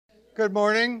Good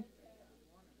morning.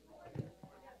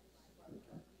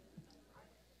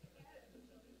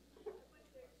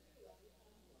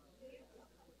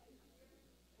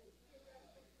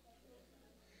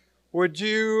 Would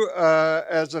you,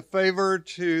 as a favor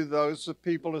to those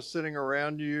people that's sitting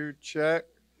around you, check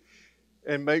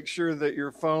and make sure that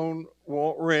your phone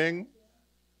won't ring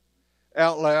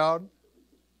out loud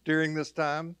during this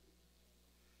time?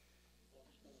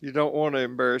 You don't want to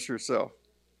embarrass yourself.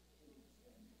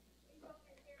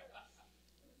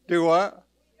 Do what?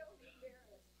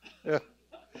 Yeah.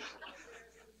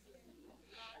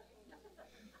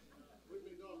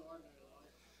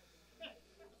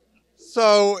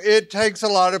 So it takes a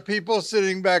lot of people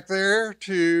sitting back there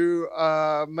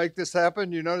to make this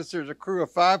happen. You notice there's a crew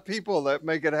of 5 people that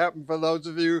make it happen. For those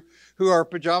of you who are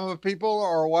pajama people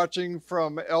or watching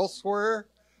from elsewhere,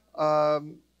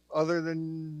 um, other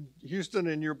than Houston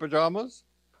in your pajamas.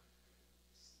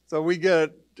 So we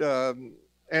get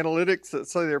analytics that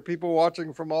say there are people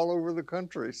watching from all over the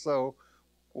country. So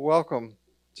welcome.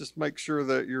 Just make sure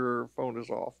that your phone is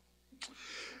off.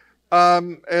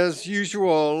 As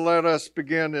usual, let us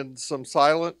begin in some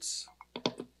silence.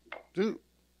 Do.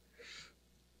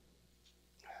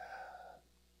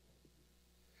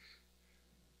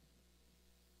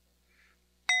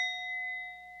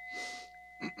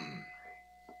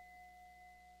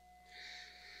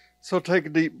 So take a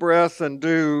deep breath and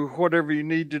do whatever you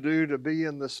need to do to be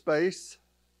in the space.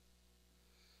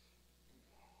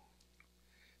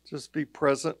 Just be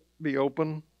present, be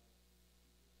open.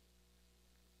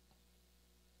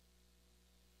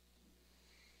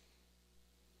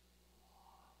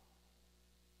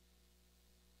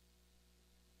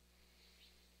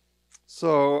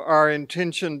 So, our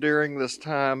intention during this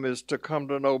time is to come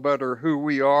to know better who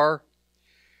we are,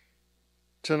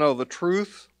 to know the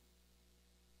truth,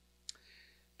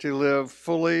 to live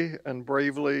fully and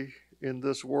bravely in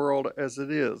this world as it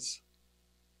is,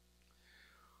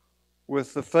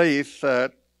 with the faith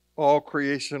that all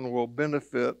creation will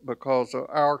benefit because of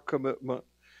our commitment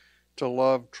to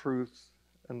love, truth,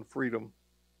 and freedom.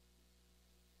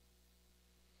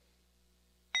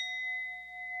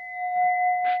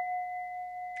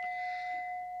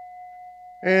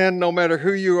 And no matter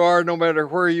who you are, no matter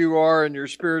where you are in your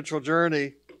spiritual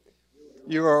journey,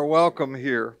 you are welcome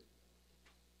here.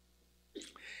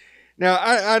 Now,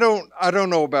 I don't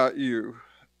know about you,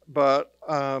 but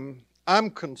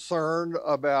I'm concerned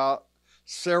about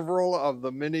several of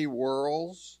the many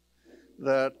worlds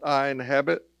that I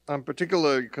inhabit. I'm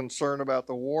particularly concerned about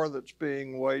the war that's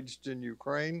being waged in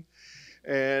Ukraine,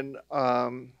 and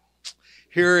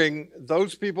hearing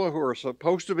those people who are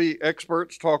supposed to be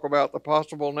experts talk about the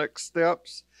possible next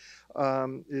steps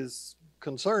is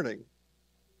concerning.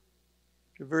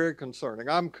 Very concerning.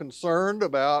 I'm concerned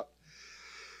about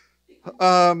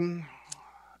and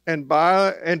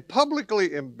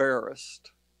publicly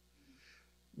embarrassed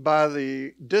by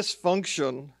the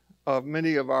dysfunction of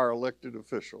many of our elected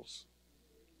officials.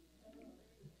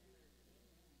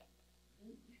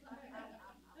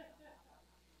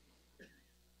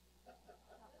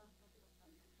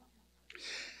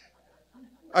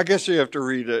 I guess you have to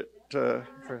read it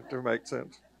for it to make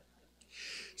sense.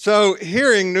 So,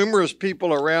 hearing numerous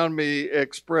people around me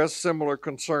express similar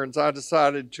concerns, I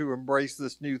decided to embrace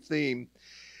this new theme,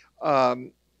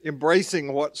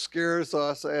 embracing what scares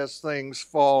us as things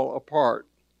fall apart.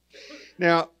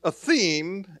 Now, a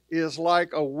theme is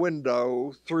like a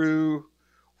window through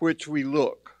which we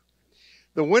look.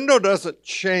 The window doesn't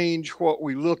change what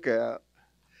we look at,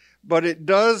 but it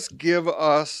does give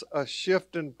us a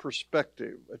shift in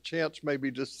perspective, a chance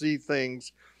maybe to see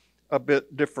things a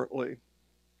bit differently.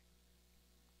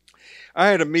 I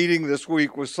had a meeting this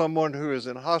week with someone who is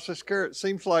in hospice care. It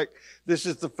seems like this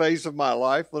is the phase of my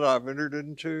life that I've entered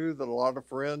into, that a lot of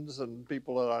friends and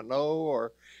people that I know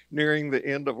are nearing the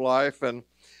end of life. And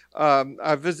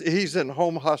he's in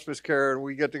home hospice care, and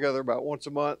we get together about once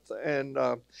a month. And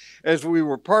as we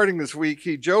were parting this week,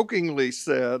 he jokingly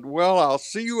said, "Well, I'll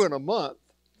see you in a month,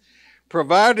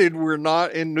 provided we're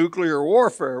not in nuclear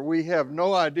warfare. We have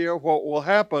no idea what will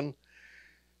happen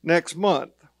next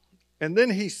month." And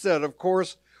then he said, "Of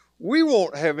course, we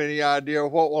won't have any idea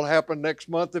what will happen next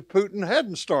month if Putin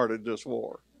hadn't started this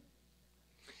war."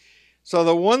 So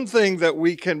the one thing that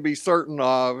we can be certain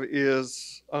of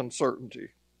is uncertainty.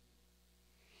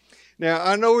 Now,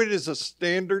 I know it is a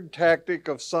standard tactic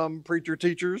of some preacher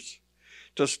teachers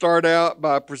to start out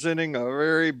by presenting a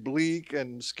very bleak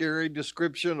and scary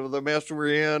description of the mess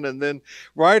we're in, and then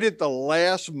right at the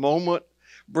last moment,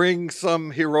 bring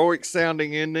some heroic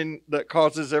sounding ending that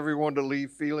causes everyone to leave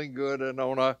feeling good and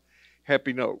on a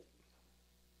happy note.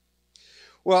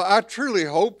 Well, I truly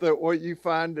hope that what you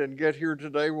find and get here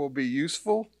today will be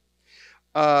useful.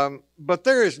 But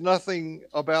there is nothing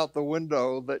about the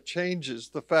window that changes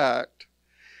the fact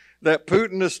that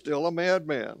Putin is still a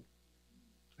madman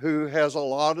who has a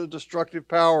lot of destructive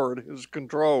power at his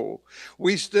control.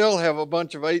 We still have a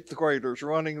bunch of eighth graders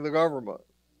running the government.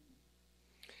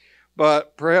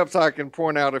 But perhaps I can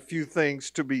point out a few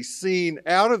things to be seen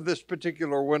out of this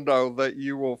particular window that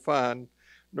you will find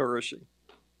nourishing.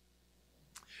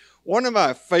 One of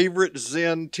my favorite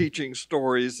Zen teaching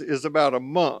stories is about a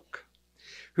monk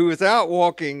who was out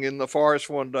walking in the forest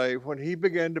one day when he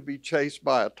began to be chased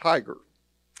by a tiger.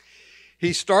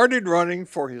 He started running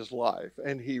for his life,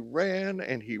 and he ran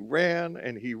and he ran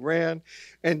and he ran,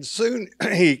 and soon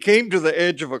he came to the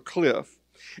edge of a cliff,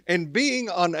 and being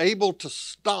unable to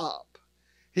stop,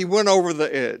 he went over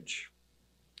the edge.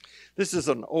 This is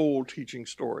an old teaching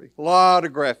story. A lot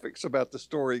of graphics about the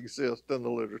story exist in the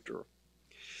literature.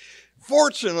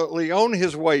 Fortunately, on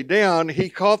his way down, he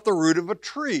caught the root of a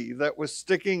tree that was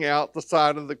sticking out the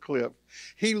side of the cliff.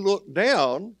 He looked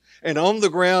down, and on the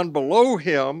ground below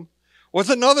him was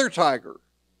another tiger.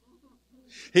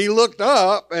 He looked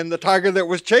up, and the tiger that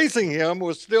was chasing him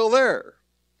was still there.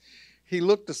 He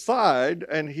looked aside,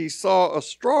 and he saw a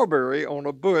strawberry on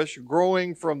a bush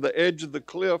growing from the edge of the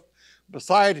cliff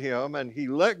beside him, and he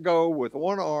let go with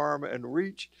one arm and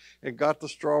reached and got the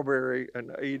strawberry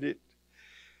and ate it.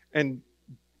 And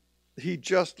he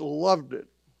just loved it.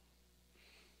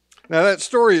 Now, that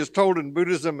story is told in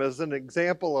Buddhism as an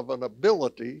example of an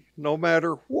ability, no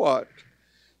matter what,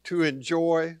 to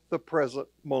enjoy the present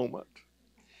moment.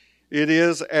 It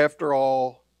is, after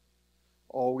all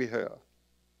we have.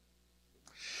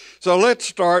 So let's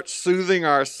start soothing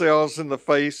ourselves in the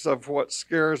face of what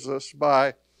scares us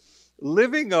by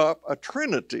living up a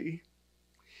trinity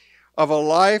of a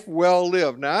life well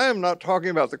lived. Now, I am not talking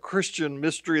about the Christian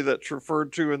mystery that's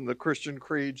referred to in the Christian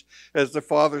creeds as the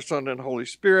Father, Son, and Holy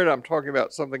Spirit. I'm talking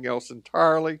about something else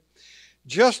entirely.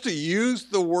 Just to use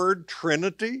the word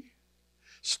Trinity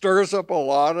stirs up a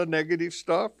lot of negative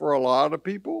stuff for a lot of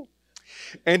people.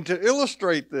 And to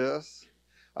illustrate this,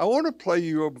 I want to play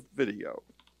you a video.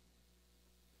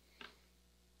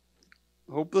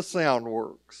 Hope the sound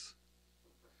works.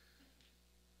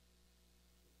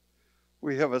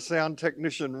 We have a sound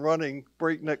technician running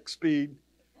breakneck speed.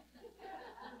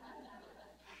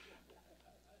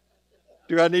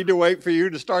 Do I need to wait for you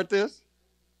to start this?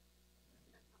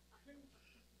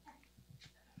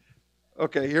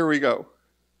 Okay, here we go.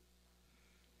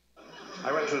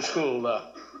 I went to a school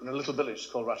in a little village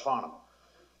called Rathfarnham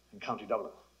in County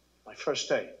Dublin. My first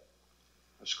day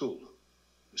at school,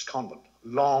 this convent,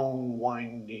 long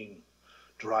winding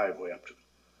driveway up to it.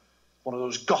 One of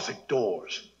those Gothic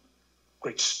doors,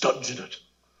 great studs in it.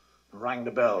 I rang the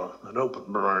bell and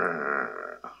opened.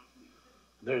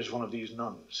 There's one of these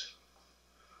nuns,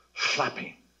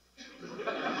 flapping.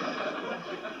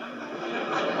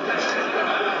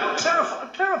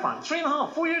 Terrifying.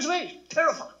 3.5, 4 years of age.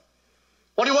 Terrifying.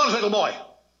 What do you want, little boy?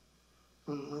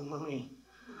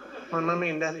 My mummy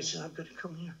and daddy said I've got to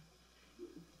come here.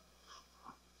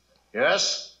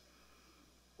 Yes?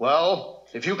 Well,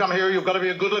 if you come here, you've got to be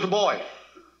a good little boy.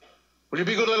 Will you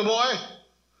be a good little boy?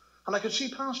 And I could see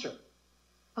past her.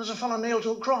 There's a fellow nailed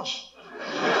to a cross. I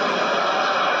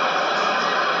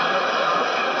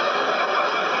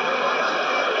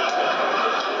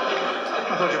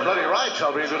thought you're bloody right.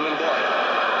 I'll be a good little boy.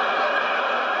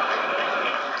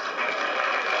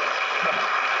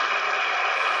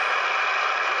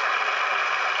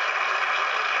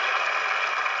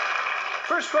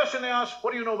 First question they ask,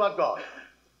 what do you know about God?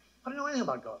 I don't know anything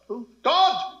about God. Who?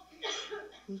 God!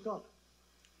 Who's God?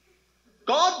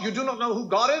 God? You do not know who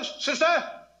God is? Sister?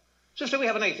 Sister, we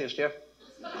have an atheist here.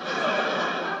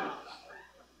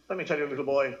 Let me tell you, little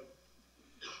boy.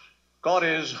 God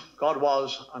is, God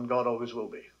was, and God always will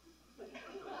be.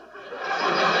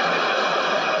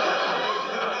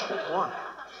 What?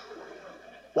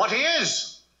 What he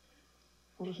is?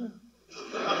 What is it?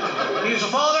 He is the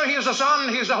Father, he is the Son,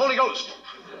 he is the Holy Ghost.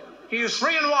 He is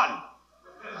 3 in 1.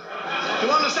 Do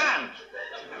you understand?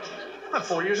 I'm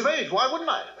 4 years of age. Why wouldn't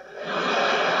I?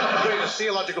 The greatest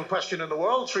theological question in the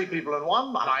world, 3 people in 1,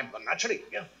 and I'm naturally,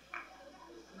 yeah.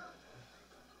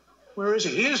 Where is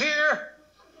he? He is here.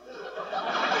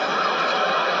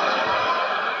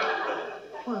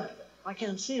 Well, I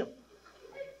can't see him.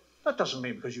 That doesn't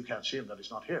mean because you can't see him that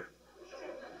he's not here.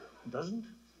 It doesn't?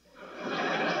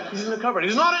 He's in the cupboard.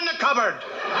 He's not in the cupboard.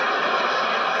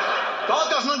 God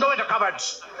doesn't go into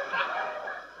cupboards.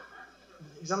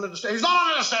 He's under the stairs. He's not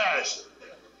under the stairs.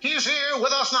 He's here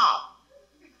with us now.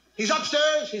 He's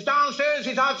upstairs, he's downstairs,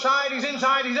 he's outside, he's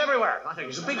inside, he's everywhere. I think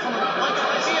he's a big fella. Why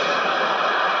can't I see it?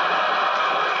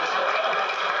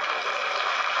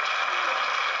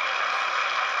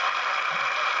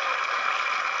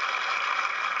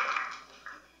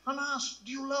 And ask,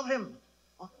 do you love him?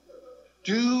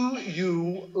 Do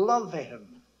you love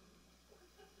him?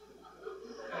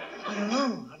 I don't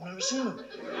know. I've never seen him.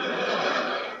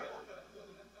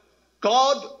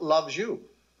 God loves you.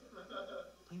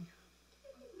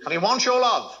 And he wants your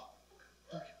love.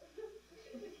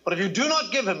 But if you do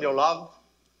not give him your love,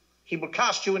 he will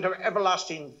cast you into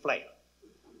everlasting flame.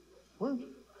 What?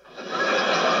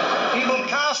 He will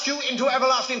cast you into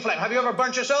everlasting flame. Have you ever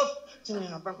burnt yourself?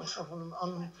 I burnt myself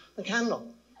on the candle.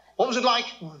 What was it like?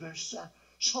 Oh, very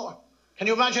sore. Can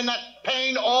you imagine that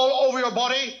pain all over your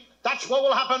body? That's what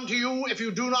will happen to you if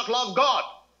you do not love God.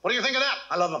 What do you think of that?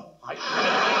 I love him. I love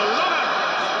him.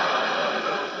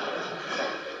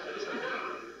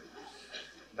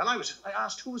 Then I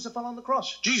asked, who was the fellow on the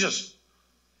cross? Jesus.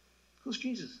 Who's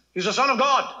Jesus? He's the Son of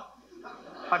God.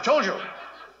 I've told you.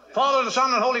 Father, the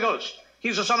Son, and Holy Ghost.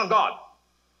 He's the Son of God.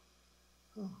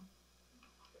 Oh.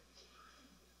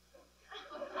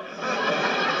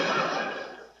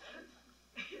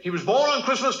 He was born on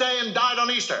Christmas Day and died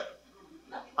on Easter.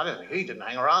 He didn't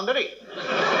hang around, did he?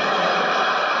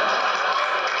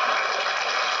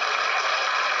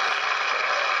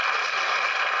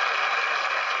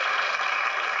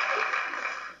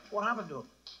 What happened to him?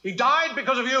 He died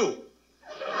because of you.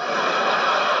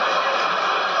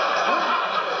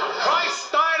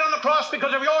 Christ died on the cross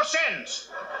because of your sins.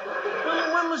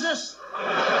 When was this?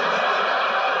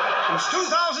 It was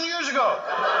 2,000 years ago.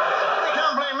 You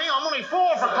can't blame me. I'm only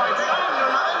 4 for Christ's sake. I didn't do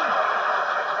nothing.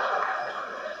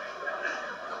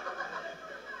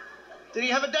 Did he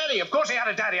have a daddy? Of course he had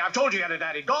a daddy. I've told you he had a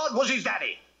daddy. God was his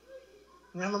daddy.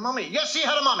 He had a mummy. Yes, he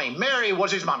had a mummy. Mary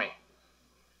was his mummy.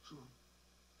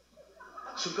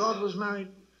 So God was married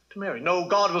to Mary. No,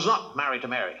 God was not married to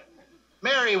Mary.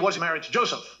 Mary was married to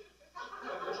Joseph.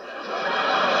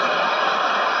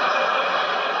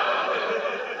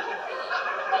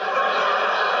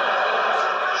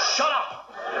 Shut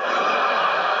up.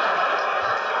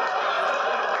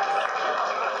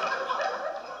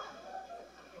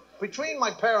 Between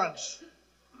my parents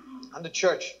and the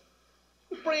church,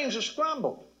 the brains are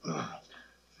scrambled.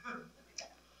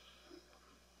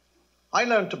 I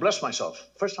learned to bless myself.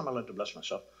 First time I learned to bless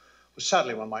myself was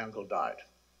sadly when my uncle died.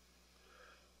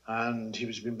 And he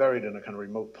was being buried in a kind of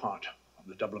remote part of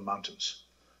the Dublin Mountains.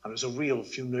 And it was a real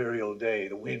funereal day.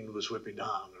 The wind was whipping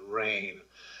down, and rain.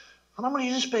 And I'm only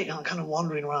this big, and I'm kind of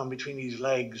wandering around between these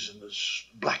legs and this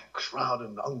black shroud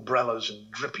and umbrellas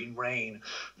and dripping rain,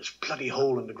 this bloody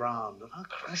hole in the ground. And oh,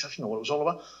 Christ, I didn't know what it was all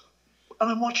about. And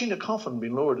I'm watching the coffin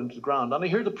being lowered into the ground, and I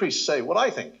hear the priest say what I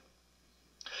think.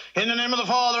 In the name of the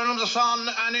Father, and of the Son,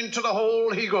 and into the hole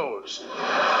he goes.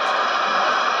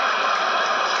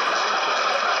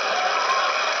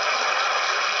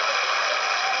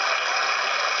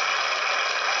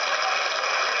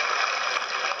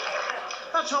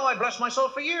 That's how I blessed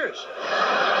myself for years. In the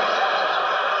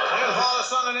name of the Father,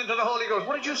 Son, and into the Holy Ghost.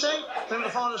 What did you say? In the name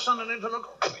of the Father, Son, and into the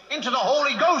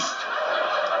Holy Ghost.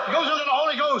 He goes into the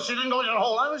Holy Ghost. He didn't go into the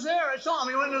hole. I was there. I saw him.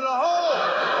 He went into the hole.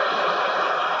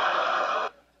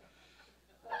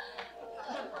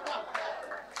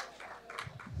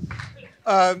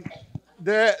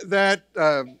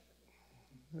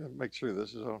 Make sure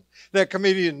this is on. That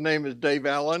comedian's name is Dave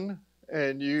Allen,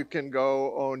 and you can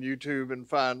go on YouTube and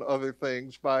find other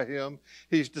things by him.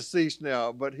 He's deceased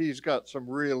now, but he's got some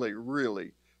really,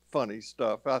 really funny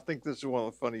stuff. I think this is one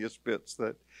of the funniest bits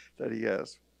that he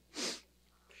has.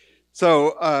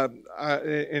 So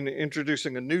in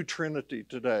introducing a new Trinity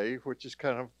today, which is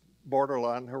kind of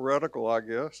borderline heretical, I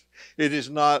guess, it is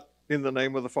not in the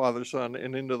name of the Father, Son,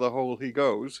 and into the hole he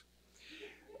goes.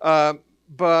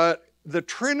 But the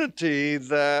Trinity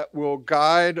that will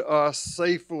guide us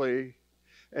safely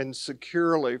and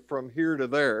securely from here to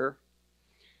there,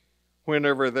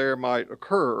 whenever there might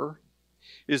occur,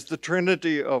 is the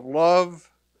Trinity of love,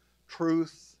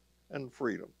 truth, and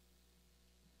freedom.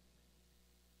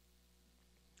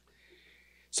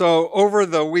 So over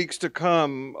the weeks to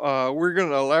come, we're going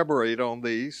to elaborate on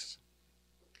these.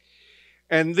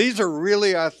 And these are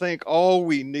really, I think, all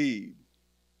we need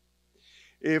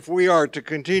if we are to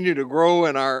continue to grow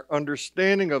in our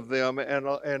understanding of them and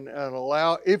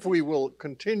allow, if we will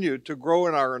continue to grow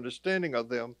in our understanding of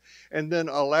them and then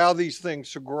allow these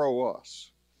things to grow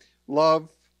us. Love,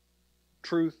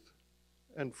 truth,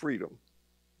 and freedom.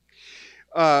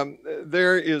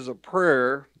 There is a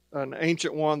prayer an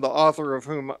ancient one, the author of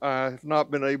whom I have not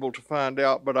been able to find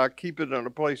out, but I keep it in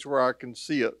a place where I can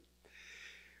see it,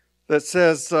 that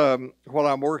says, while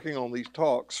I'm working on these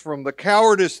talks, from the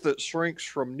cowardice that shrinks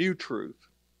from new truth,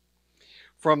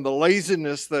 from the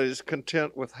laziness that is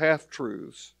content with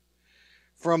half-truths,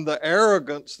 from the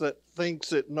arrogance that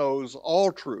thinks it knows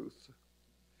all truth,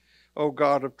 O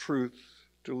God of truth,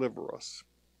 deliver us.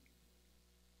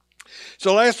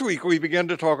 So last week we began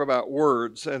to talk about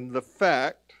words and the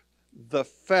fact,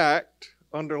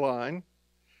 underline,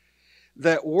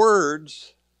 that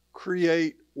words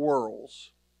create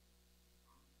worlds.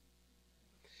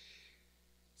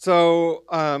 So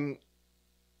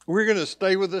we're going to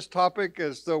stay with this topic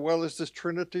as well as this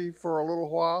Trinity for a little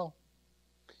while.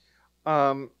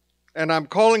 And I'm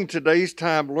calling today's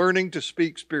time Learning to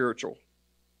Speak Spiritual.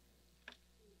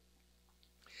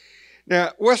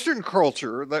 Now, Western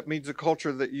culture, that means the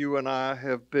culture that you and I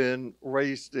have been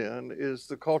raised in, is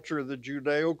the culture of the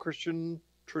Judeo-Christian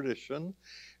tradition,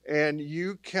 and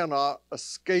you cannot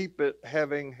escape it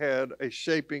having had a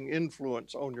shaping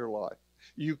influence on your life.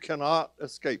 You cannot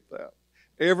escape that.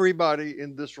 Everybody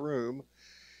in this room,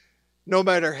 no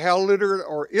matter how literate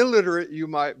or illiterate you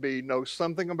might be, knows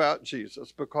something about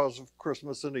Jesus because of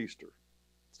Christmas and Easter.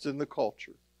 It's in the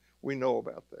culture. We know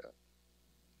about that.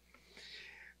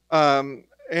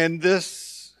 And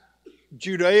this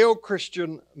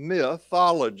Judeo-Christian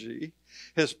mythology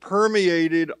has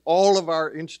permeated all of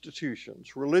our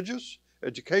institutions, religious,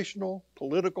 educational,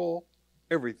 political,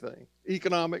 everything,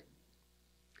 economic.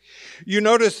 You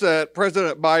notice that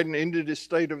President Biden ended his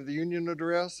State of the Union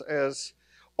address, as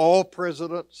all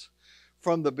presidents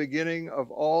from the beginning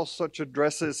of all such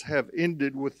addresses have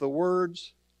ended, with the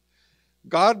words,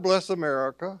 God bless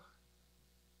America,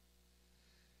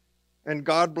 and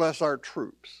God bless our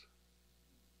troops.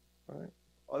 Right?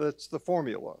 That's the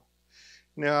formula.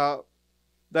 Now,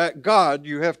 that God,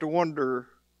 you have to wonder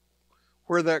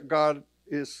where that God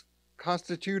is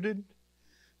constituted.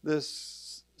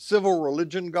 This civil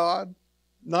religion God,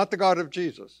 not the God of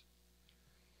Jesus.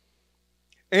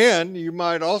 And you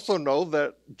might also know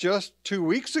that just 2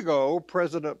 weeks ago,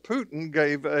 President Putin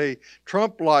gave a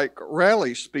Trump-like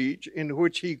rally speech in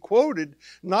which he quoted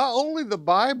not only the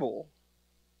Bible,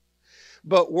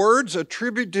 but words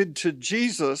attributed to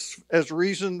Jesus as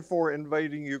reason for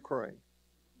invading Ukraine.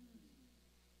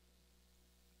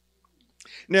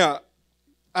 Now,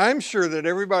 I'm sure that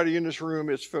everybody in this room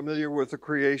is familiar with the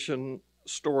creation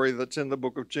story that's in the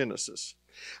book of Genesis.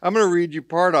 I'm going to read you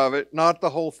part of it, not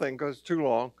the whole thing because it's too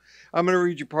long. I'm going to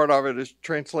read you part of it as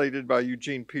translated by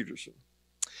Eugene Peterson.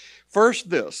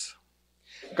 First this,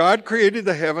 God created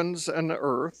the heavens and the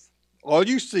earth, all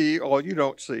you see, all you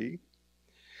don't see.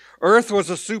 Earth was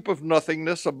a soup of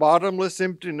nothingness, a bottomless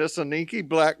emptiness, an inky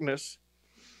blackness.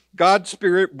 God's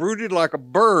spirit brooded like a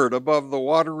bird above the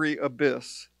watery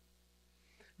abyss.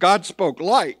 God spoke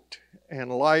light,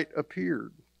 and light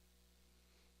appeared.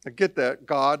 I get that.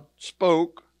 God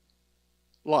spoke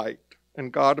light,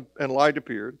 and light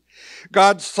appeared.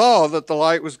 God saw that the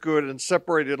light was good and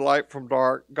separated light from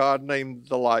dark. God named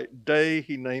the light day.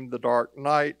 He named the dark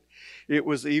night. It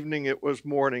was evening. It was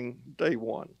morning, day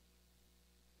one.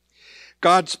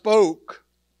 God spoke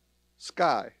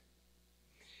sky.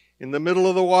 In the middle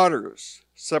of the waters,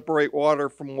 separate water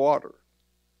from water.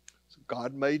 So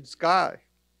God made sky.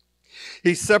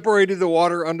 He separated the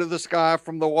water under the sky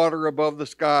from the water above the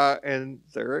sky, and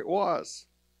there it was.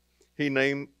 He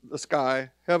named the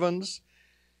sky heavens.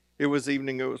 It was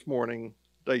evening, it was morning,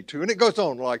 day two. And it goes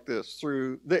on like this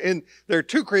and there are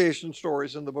two creation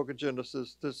stories in the book of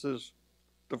Genesis. This is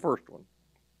the first one.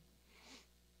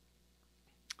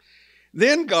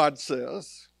 Then God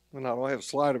says, and I don't have a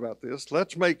slide about this,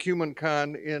 let's make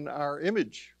humankind in our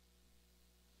image,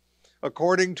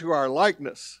 according to our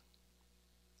likeness.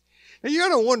 Now you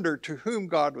got to wonder to whom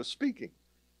God was speaking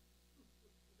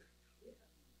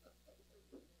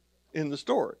in the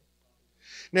story.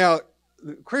 Now,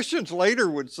 Christians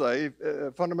later would say,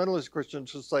 fundamentalist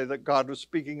Christians would say that God was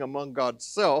speaking among God's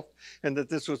self and that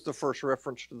this was the first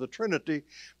reference to the Trinity.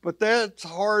 But that's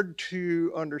hard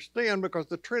to understand because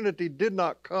the Trinity did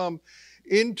not come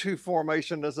into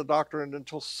formation as a doctrine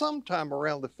until sometime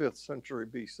around the 5th century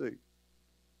BC.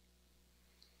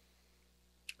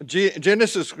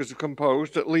 Genesis was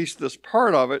composed, at least this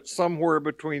part of it, somewhere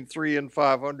between 300 and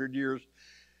 500 years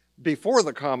before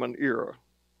the Common Era.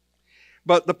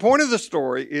 But the point of the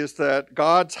story is that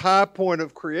God's high point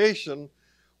of creation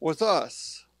was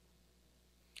us,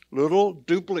 little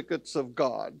duplicates of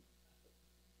God,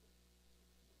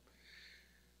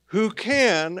 who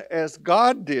can, as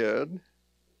God did,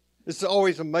 this is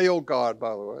always a male God,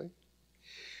 by the way,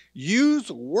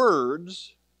 use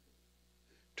words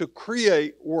to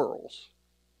create worlds.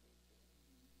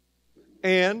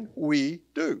 And we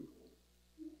do.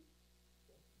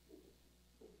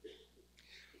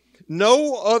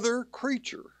 No other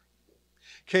creature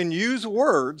can use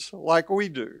words like we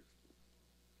do.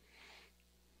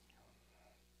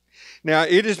 Now,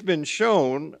 it has been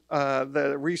shown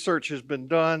that research has been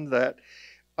done that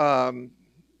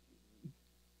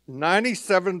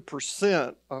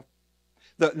 97% of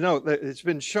it's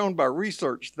been shown by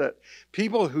research that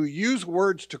people who use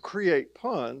words to create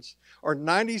puns are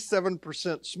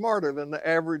 97% smarter than the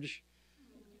average.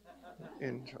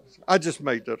 I just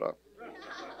made that up.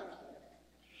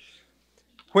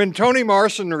 When Toni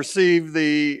Morrison received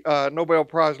the Nobel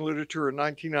Prize in Literature in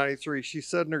 1993, she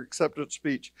said in her acceptance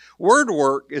speech, "Word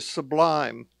work is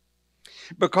sublime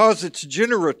because it's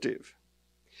generative.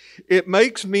 It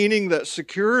makes meaning that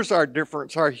secures our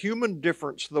difference, our human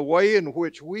difference, the way in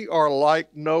which we are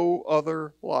like no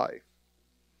other life."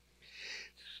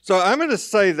 So I'm going to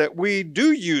say that we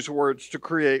do use words to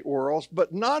create worlds,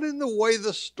 but not in the way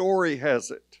the story has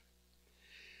it.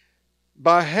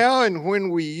 By how and when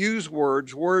we use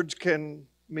words, words can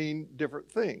mean different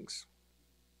things.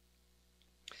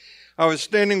 I was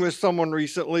standing with someone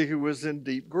recently who was in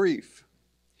deep grief.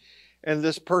 And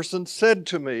this person said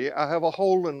to me, "I have a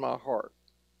hole in my heart."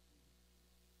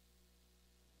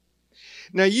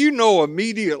 Now, you know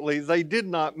immediately they did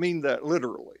not mean that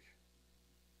literally.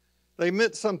 They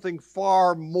meant something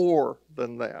far more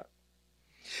than that.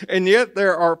 And yet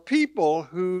there are people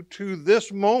who, to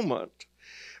this moment,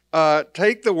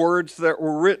 take the words that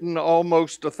were written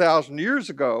almost 1,000 years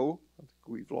ago, I think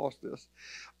we've lost this,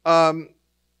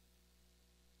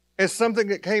 as something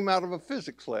that came out of a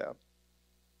physics lab.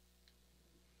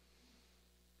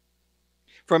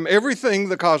 From everything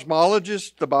the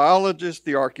cosmologists, the biologists,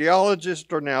 the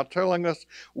archaeologists are now telling us,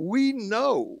 we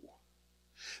know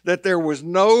that there was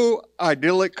no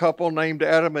idyllic couple named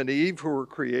Adam and Eve who were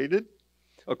created,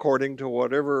 according to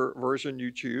whatever version you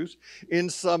choose, in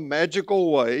some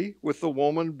magical way, with the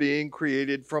woman being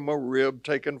created from a rib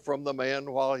taken from the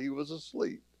man while he was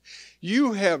asleep.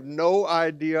 You have no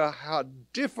idea how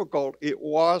difficult it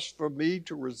was for me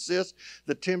to resist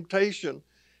the temptation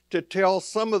to tell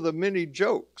some of the many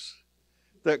jokes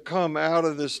that come out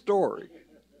of this story.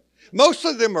 Most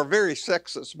of them are very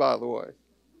sexist, by the way.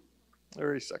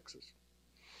 Very sexist.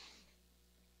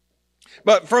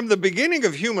 But from the beginning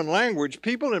of human language,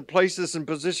 people in places and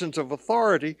positions of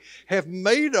authority have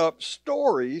made up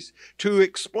stories to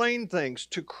explain things,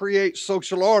 to create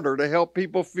social order, to help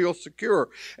people feel secure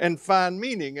and find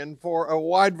meaning, and for a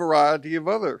wide variety of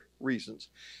other reasons.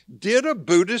 Did a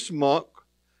Buddhist monk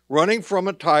running from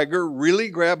a tiger really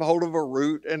grab hold of a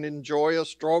root and enjoy a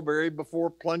strawberry before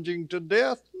plunging to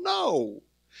death? No,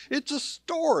 it's a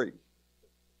story.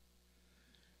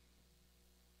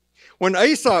 When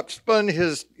Aesop spun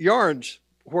his yarns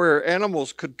where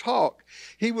animals could talk,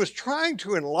 he was trying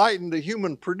to enlighten the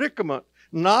human predicament,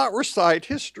 not recite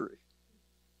history.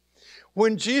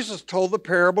 When Jesus told the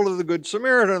parable of the Good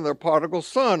Samaritan and the prodigal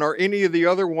son, or any of the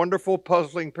other wonderful,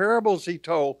 puzzling parables he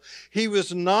told, he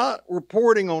was not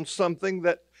reporting on something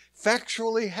that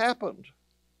factually happened.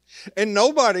 And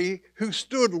nobody who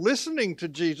stood listening to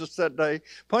Jesus that day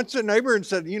punched their neighbor and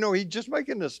said, he's just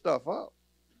making this stuff up.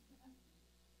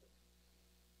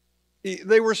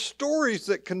 They were stories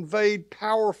that conveyed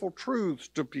powerful truths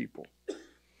to people.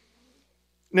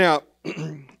 Now,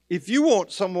 if you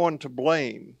want someone to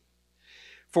blame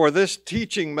for this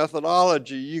teaching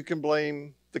methodology, you can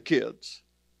blame the kids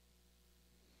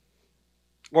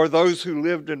or those who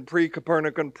lived in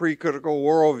pre-Copernican, pre-critical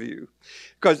worldview.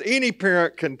 Because any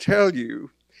parent can tell you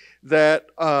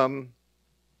that, got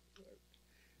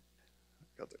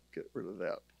to get rid of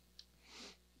that.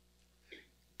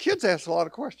 Kids ask a lot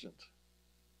of questions.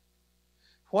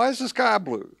 Why is the sky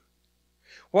blue?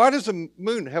 Why does the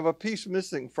moon have a piece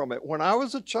missing from it? When I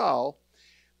was a child,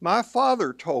 my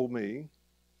father told me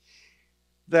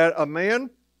that a man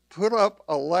put up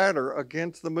a ladder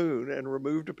against the moon and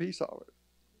removed a piece of it.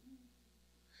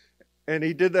 And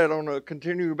he did that on a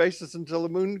continuing basis until the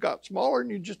moon got smaller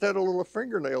and you just had a little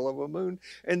fingernail of a moon.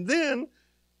 And then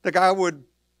the guy would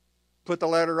put the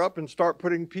ladder up and start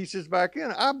putting pieces back in.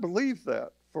 I believed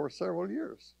that for several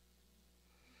years.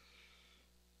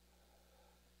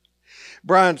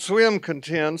 Brian Swimme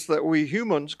contends that we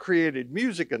humans created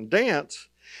music and dance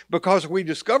because we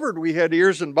discovered we had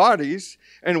ears and bodies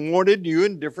and wanted new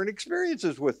and different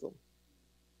experiences with them.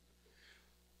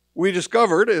 We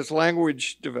discovered, as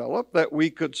language developed, that we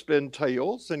could spin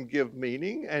tales and give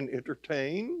meaning and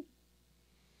entertain.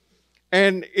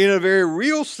 And in a very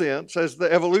real sense, as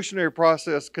the evolutionary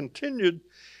process continued,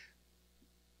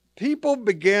 people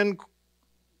began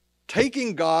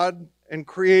taking God and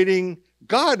creating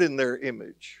God in their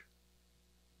image.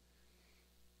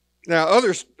 Now,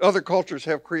 other cultures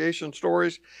have creation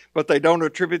stories, but they don't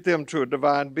attribute them to a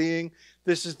divine being.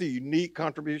 This is the unique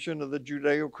contribution of the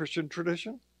Judeo-Christian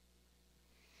tradition.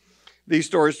 These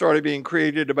stories started being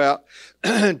created about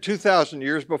 2,000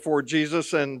 years before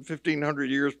Jesus and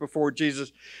 1,500 years before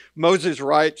Jesus. Moses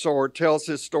writes or tells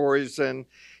his stories, and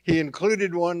he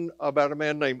included one about a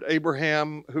man named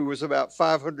Abraham, who was about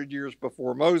 500 years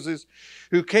before Moses,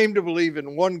 who came to believe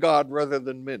in one God rather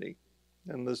than many.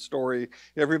 And the story,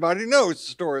 everybody knows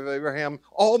the story of Abraham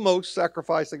almost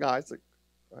sacrificing Isaac,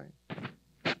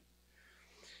 right?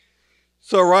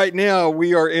 So right now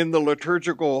we are in the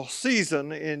liturgical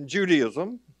season in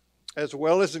Judaism, as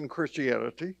well as in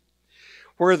Christianity,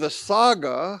 where the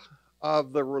saga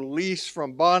of the release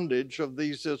from bondage of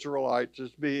these Israelites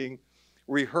is being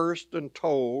rehearsed and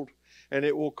told, and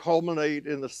it will culminate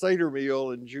in the Seder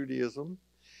meal in Judaism,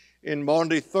 in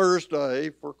Maundy Thursday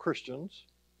for Christians,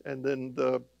 and then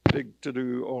the big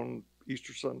to-do on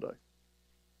Easter Sunday.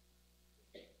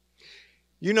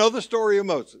 You know the story of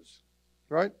Moses,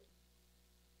 right?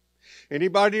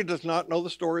 Anybody who does not know the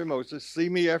story of Moses, see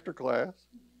me after class.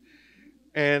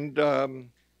 And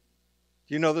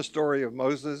you know the story of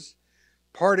Moses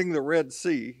parting the Red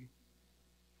Sea,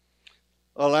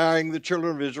 allowing the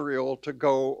children of Israel to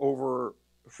go over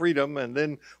freedom. And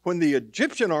then when the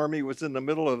Egyptian army was in the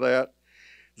middle of that,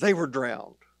 they were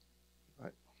drowned.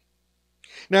 Right?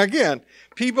 Now again,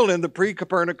 people in the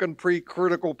pre-Copernican,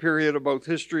 pre-critical period of both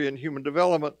history and human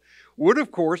development would,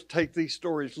 of course, take these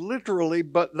stories literally,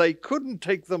 but they couldn't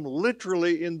take them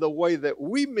literally in the way that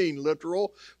we mean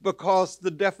literal, because the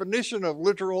definition of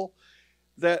literal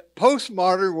that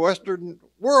postmodern Western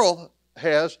world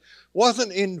has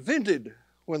wasn't invented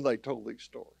when they told these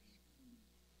stories.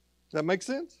 Does that make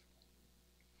sense?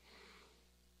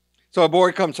 So a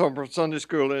boy comes home from Sunday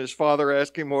school and his father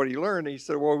asks him what he learned. He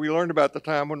said, well, we learned about the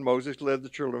time when Moses led the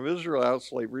children of Israel out of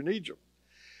slavery in Egypt.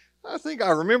 I think I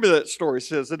remember that story,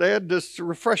 says the dad, just to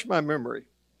refresh my memory.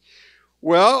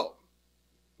 Well,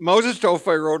 Moses told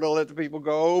Pharaoh to let the people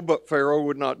go, but Pharaoh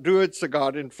would not do it, so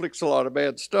God inflicts a lot of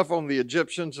bad stuff on the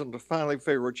Egyptians, and finally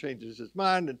Pharaoh changes his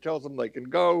mind and tells them they can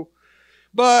go.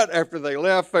 But after they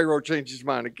left, Pharaoh changed his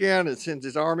mind again and sends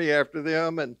his army after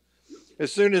them, and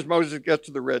as soon as Moses gets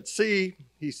to the Red Sea,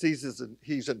 he sees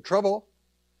he's in trouble.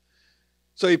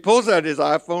 So he pulls out his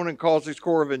iPhone and calls his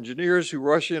corps of engineers, who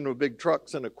rush in with big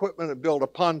trucks and equipment and build a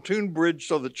pontoon bridge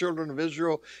so the children of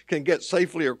Israel can get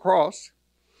safely across.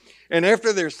 And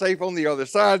after they're safe on the other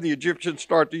side, the Egyptians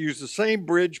start to use the same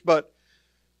bridge, but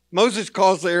Moses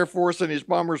calls the Air Force and his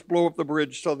bombers blow up the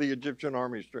bridge so the Egyptian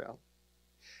army's drowned.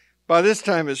 By this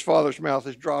time, his father's mouth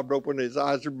is dropped open, his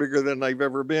eyes are bigger than they've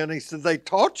ever been. He said, they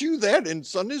taught you that in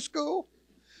Sunday school?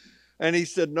 And he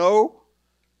said, no.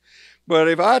 But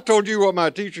if I told you what my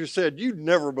teacher said, you'd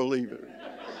never believe it.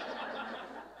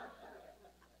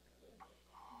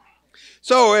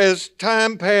 So as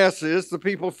time passes, the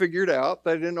people figured out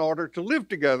that in order to live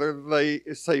together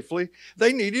safely,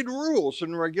 they needed rules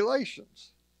and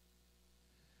regulations.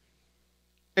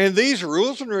 And these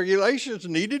rules and regulations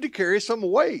needed to carry some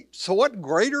weight. So what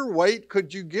greater weight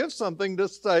could you give something to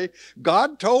say,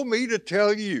 God told me to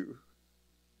tell you?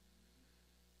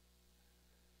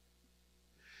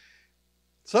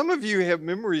 Some of you have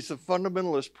memories of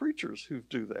fundamentalist preachers who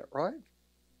do that, right?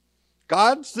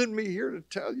 God sent me here to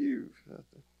tell you.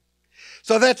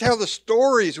 So that's how the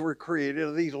stories were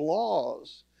created, these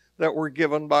laws that were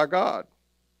given by God.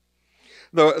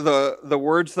 The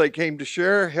words they came to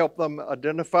share helped them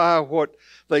identify what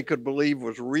they could believe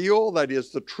was real, that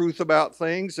is, the truth about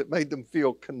things. It made them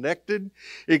feel connected.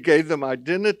 It gave them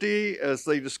identity as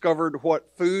they discovered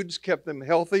what foods kept them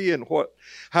healthy and what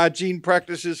hygiene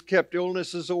practices kept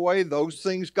illnesses away. Those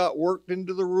things got worked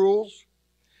into the rules.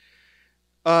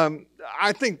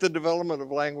 I think the development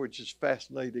of language is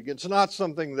fascinating. It's not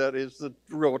something that is the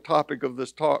real topic of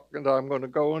this talk that I'm going to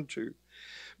go into.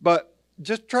 But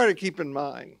just try to keep in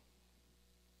mind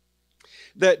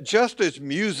that just as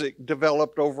music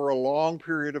developed over a long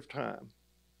period of time,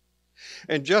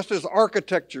 and just as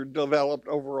architecture developed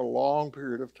over a long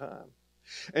period of time,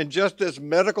 and just as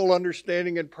medical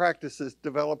understanding and practices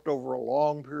developed over a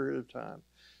long period of time,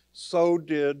 so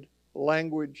did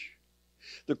language.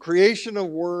 The creation of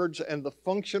words and the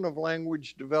function of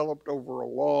language developed over a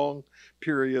long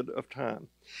period of time.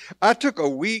 I took a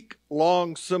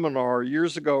week-long seminar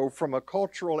years ago from a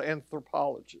cultural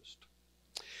anthropologist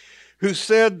who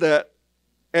said that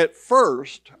at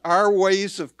first our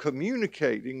ways of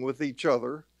communicating with each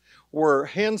other were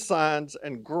hand signs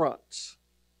and grunts.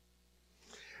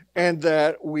 and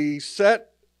that we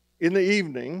sat in the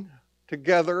evening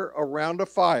together around a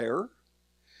fire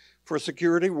for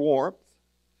security warmth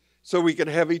so we could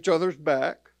have each other's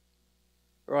back,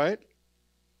 right?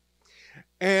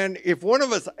 And if one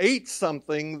of us ate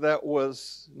something that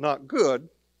was not good,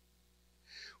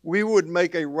 we would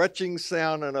make a retching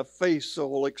sound and a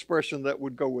facial expression that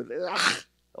would go with it,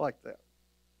 like that.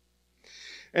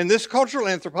 And this cultural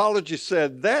anthropologist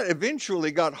said that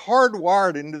eventually got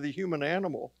hardwired into the human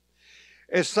animal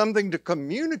as something to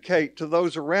communicate to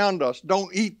those around us,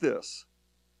 don't eat this.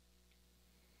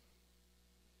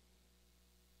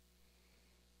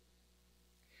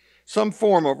 Some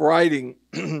form of writing,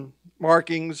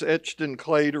 markings etched in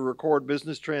clay to record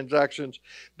business transactions,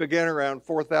 began around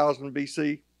 4000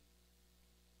 BC.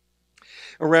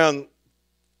 Around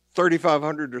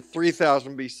 3500 to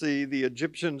 3000 BC, the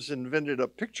Egyptians invented a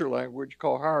picture language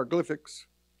called hieroglyphics.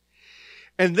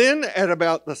 And then at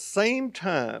about the same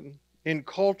time, in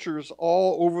cultures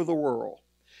all over the world,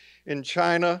 in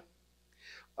China,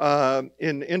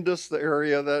 in Indus, the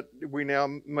area that we now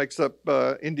makes up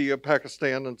India,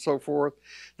 Pakistan, and so forth,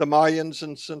 the Mayans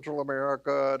in Central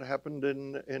America, it happened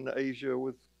in Asia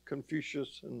with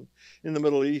Confucius, and in the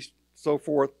Middle East, so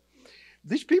forth.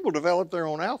 These people developed their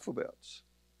own alphabets.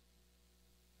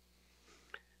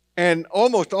 And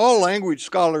almost all language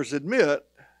scholars admit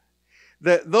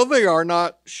that though they are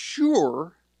not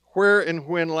sure where and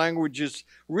when languages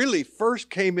really first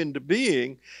came into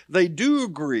being, they do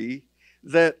agree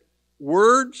that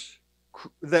worlds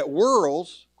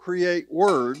create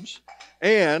words,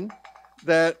 and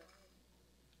that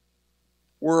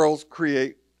words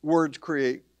create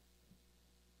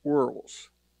worlds.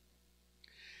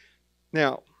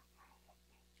 Now,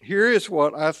 here is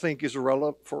what I think is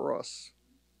relevant for us.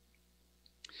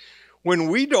 When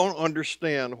we don't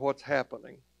understand what's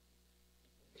happening,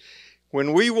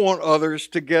 when we want others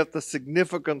to get the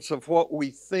significance of what we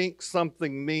think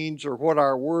something means or what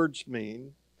our words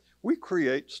mean, we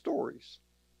create stories.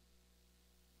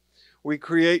 We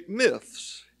create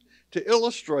myths to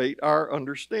illustrate our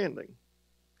understanding.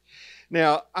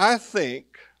 Now, I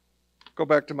think, go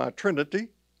back to my Trinity,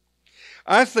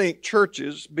 I think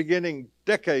churches beginning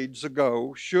decades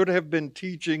ago should have been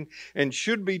teaching and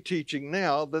should be teaching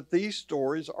now that these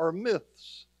stories are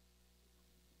myths.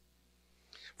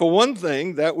 For one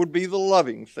thing, that would be the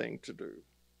loving thing to do.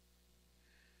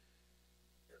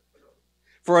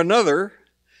 For another,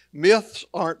 myths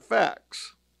aren't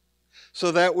facts.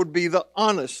 So that would be the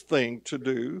honest thing to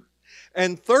do.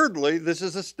 And thirdly, this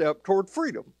is a step toward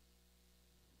freedom.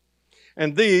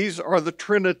 And these are the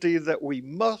Trinity that we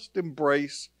must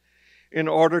embrace in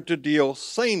order to deal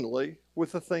sanely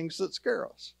with the things that scare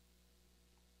us.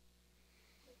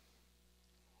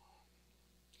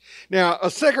 Now, a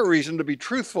second reason to be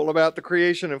truthful about the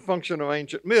creation and function of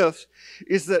ancient myths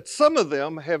is that some of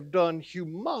them have done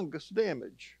humongous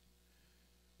damage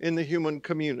in the human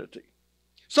community.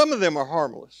 Some of them are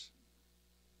harmless.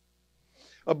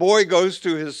 A boy goes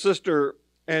to his sister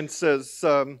and says,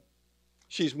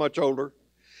 she's much older,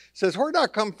 says, "Where did I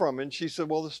come from?" And she said,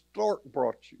 "Well, the stork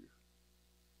brought you."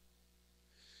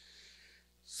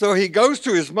 So he goes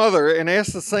to his mother and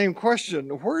asks the same question,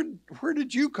 where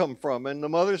did you come from? And the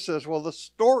mother says, "Well, the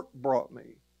stork brought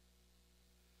me."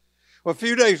 Well, a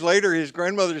few days later, his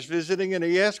grandmother's visiting, and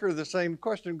he asks her the same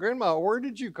question, "Grandma, where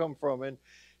did you come from?" And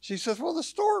she says, "Well, the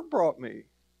stork brought me."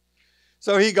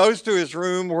 So he goes to his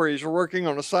room where he's working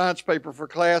on a science paper for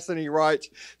class, and he writes,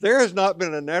 "There has not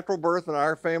been a natural birth in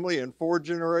our family in 4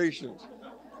 generations."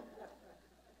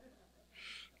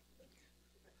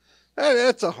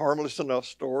 That's a harmless enough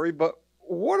story, but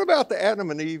what about the Adam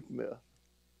and Eve myth?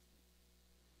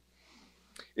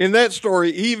 In that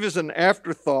story, Eve is an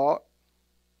afterthought,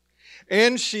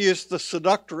 and she is the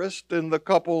seductress in the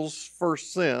couple's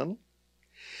first sin.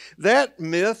 That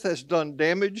myth has done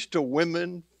damage to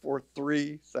women for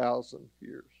 3,000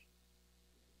 years.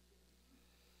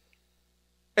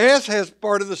 As has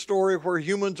part of the story where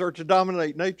humans are to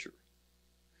dominate nature,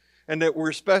 and that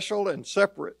we're special and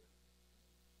separate.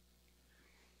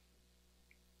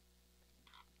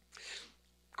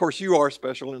 Of course, you are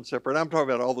special and separate. I'm talking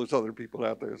about all those other people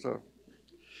out there.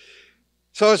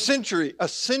 So a century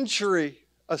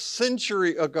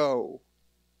ago,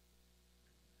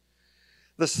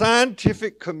 the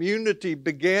scientific community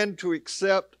began to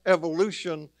accept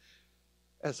evolution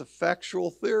as a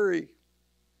factual theory.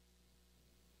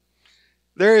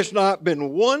 There has not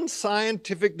been one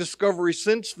scientific discovery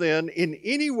since then in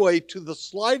any way to the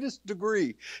slightest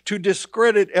degree to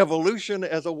discredit evolution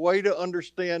as a way to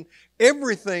understand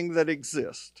everything that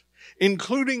exists,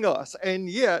 including us. And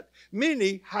yet,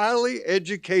 many highly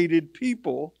educated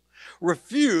people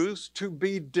refuse to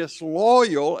be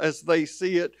disloyal as they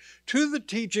see it to the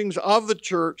teachings of the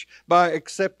church by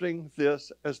accepting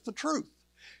this as the truth.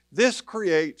 This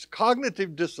creates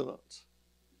cognitive dissonance,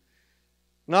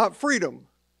 not freedom.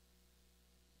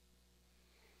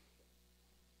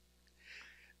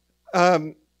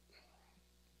 The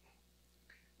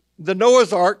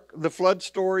Noah's Ark, the flood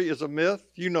story, is a myth.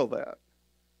 You know that,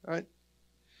 right?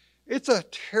 It's a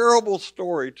terrible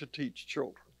story to teach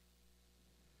children.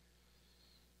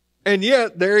 And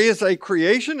yet there is a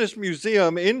creationist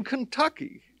museum in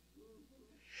Kentucky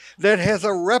that has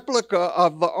a replica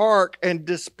of the ark and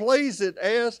displays it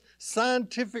as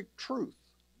scientific truth.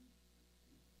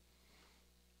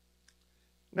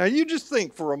 Now you just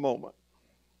think for a moment.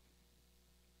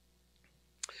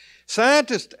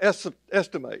 Scientists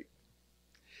estimate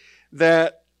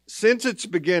that since its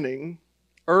beginning,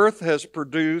 Earth has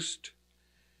produced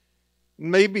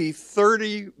maybe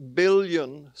 30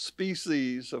 billion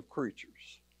species of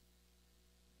creatures.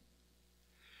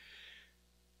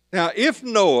 Now, if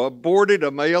Noah boarded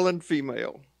a male and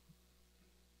female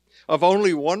of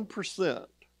only 1%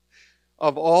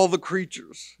 of all the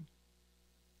creatures,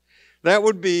 that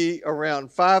would be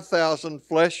around 5,000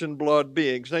 flesh and blood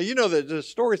beings. Now, you know that the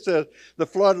story says the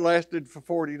flood lasted for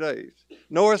 40 days.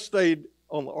 Noah stayed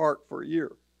on the ark for a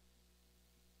year.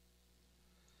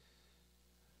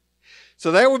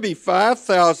 So that would be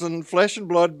 5,000 flesh and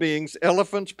blood beings,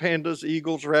 elephants, pandas,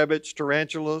 eagles, rabbits,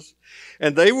 tarantulas,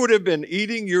 and they would have been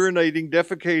eating, urinating,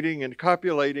 defecating, and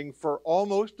copulating for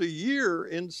almost a year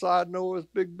inside Noah's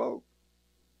big boat.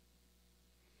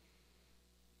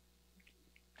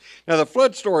 Now the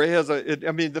flood story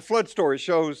the flood story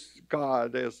shows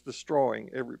God as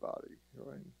destroying everybody,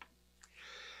 right?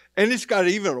 And it's got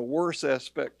even a worse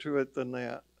aspect to it than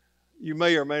that. You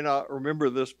may or may not remember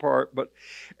this part, but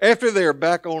after they're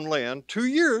back on land, 2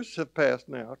 years have passed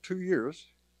now, 2 years.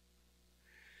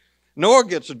 Noah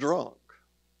gets drunk.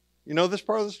 You know this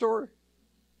part of the story?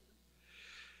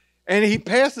 And he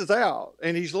passes out,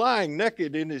 and he's lying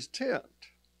naked in his tent.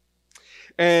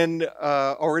 And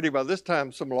already by this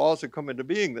time, some laws have come into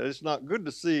being that it's not good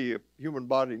to see a human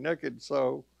body naked.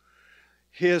 So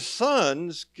his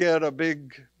sons get a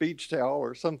big beach towel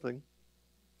or something,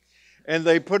 and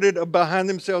they put it behind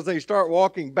themselves. They start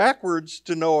walking backwards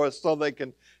to Noah so they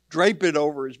can drape it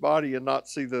over his body and not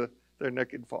see their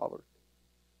naked father.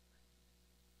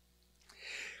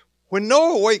 When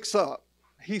Noah wakes up,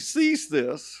 he sees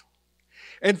this,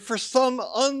 and for some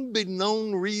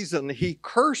unbeknown reason, he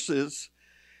curses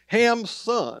Ham's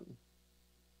son,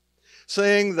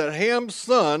 saying that Ham's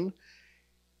son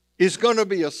is going to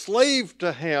be a slave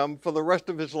to Ham for the rest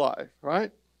of his life,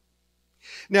 right?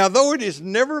 Now, though it is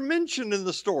never mentioned in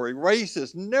the story, race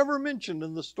is never mentioned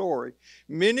in the story,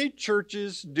 many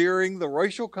churches during the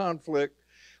racial conflict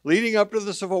leading up to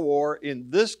the Civil War in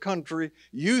this country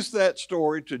used that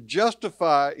story to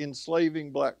justify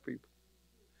enslaving black people.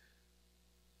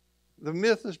 The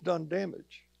myth has done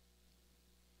damage.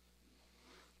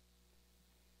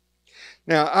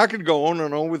 Now, I could go on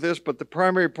and on with this, but the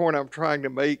primary point I'm trying to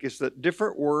make is that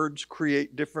different words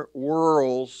create different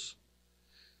worlds,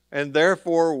 and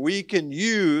therefore we can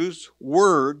use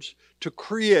words to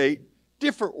create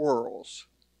different worlds.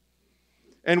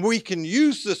 And we can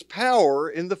use this power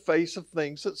in the face of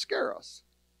things that scare us.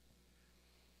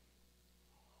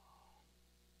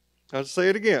 I'll say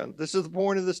it again. This is the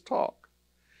point of this talk.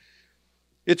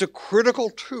 It's a critical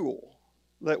tool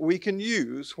that we can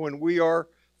use when we are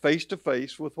face to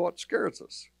face with what scares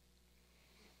us.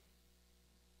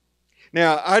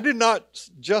 Now, I did not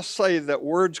just say that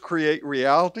words create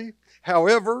reality.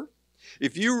 However,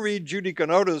 if you read Judy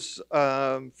Kanota's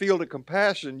Field of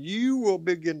Compassion, you will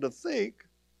begin to think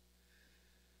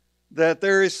that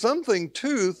there is something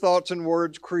to thoughts and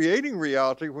words creating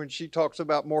reality when she talks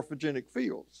about morphogenic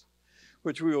fields,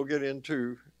 which we will get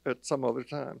into at some other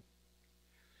time.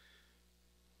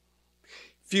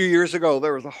 A few years ago,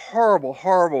 there was a horrible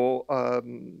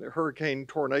hurricane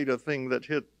tornado thing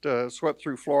that swept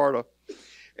through Florida.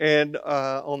 And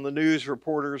on the news,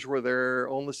 reporters were there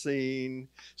on the scene,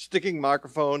 sticking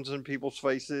microphones in people's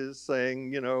faces,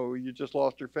 saying, you know, you just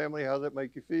lost your family. How does that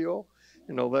make you feel?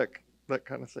 You know, that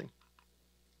kind of thing.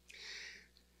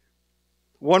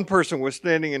 One person was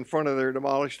standing in front of their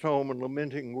demolished home and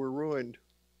lamenting, "We're ruined.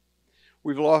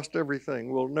 We've lost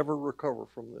everything. We'll never recover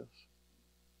from this."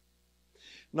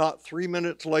 Not 3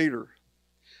 minutes later,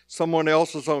 someone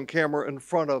else is on camera in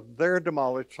front of their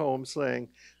demolished home saying,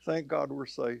 "Thank God we're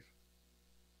safe.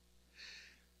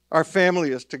 Our family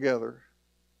is together.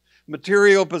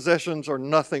 Material possessions are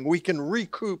nothing. We can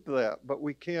recoup that, but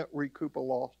we can't recoup a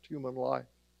lost human life."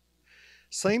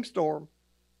 Same storm,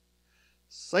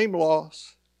 same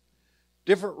loss,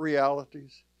 different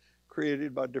realities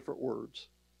created by different words.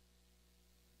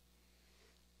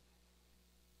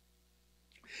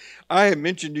 I had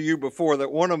mentioned to you before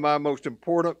that one of my most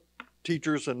important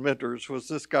teachers and mentors was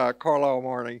this guy, Carlisle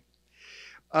Marney.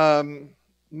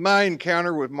 My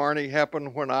encounter with Marney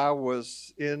happened when I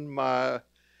was in my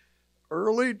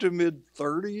early to mid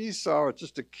 30s, so I was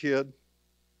just a kid.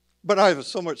 But I was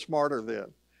so much smarter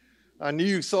then. I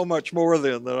knew so much more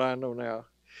then than I know now.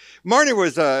 Marney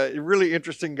was a really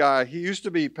interesting guy. He used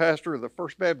to be pastor of the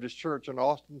First Baptist Church in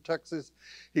Austin, Texas.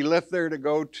 He left there to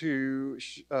go to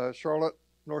Charlotte,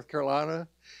 North Carolina,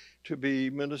 to be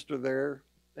minister there.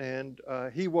 And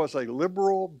he was a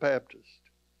liberal Baptist.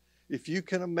 If you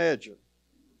can imagine.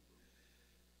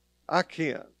 I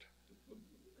can't.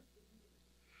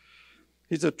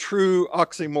 He's a true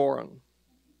oxymoron.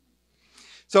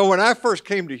 So when I first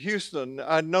came to Houston,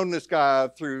 I'd known this guy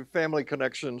through family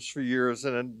connections for years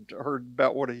and had heard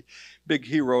about what a big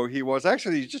hero he was.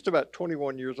 Actually, he's just about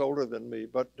 21 years older than me,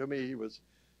 but to me he was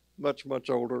much, much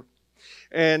older.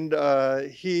 And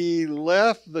he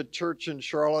left the church in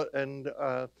Charlotte and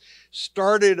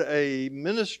started a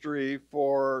ministry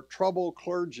for troubled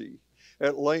clergy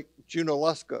at Lake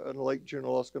Junaluska in Lake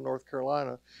Junaluska, North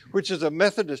Carolina, which is a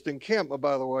Methodist encampment,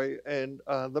 by the way. And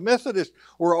the Methodists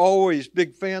were always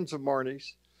big fans of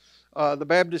Marney's. The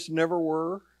Baptists never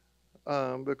were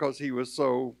because he was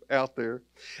so out there.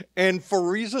 And for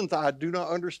reasons I do not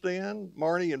understand,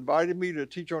 Marney invited me to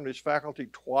teach on his faculty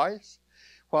twice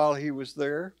while he was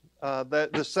there.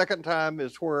 The second time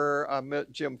is where I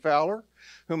met Jim Fowler,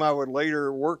 whom I would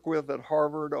later work with at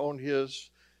Harvard on his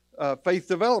faith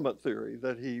development theory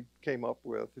that he came up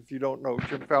with. If you don't know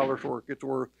Jim Fowler's work, it's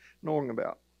worth knowing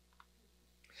about.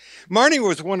 Marney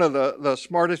was one of the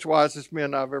smartest, wisest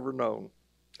men I've ever known.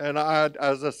 And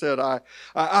as I said, I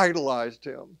idolized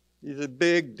him. He's a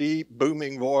big, deep,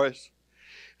 booming voice,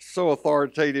 so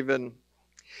authoritative. And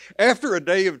after a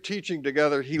day of teaching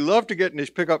together, he loved to get in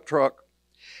his pickup truck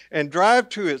and drive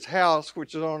to his house,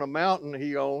 which is on a mountain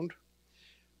he owned,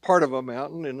 part of a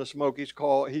mountain in the Smokies.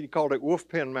 He called it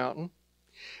Wolfpen Mountain.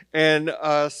 And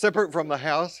separate from the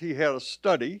house, he had a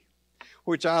study,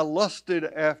 which I lusted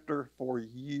after for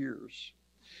years.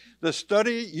 The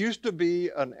study used to be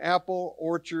an apple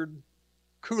orchard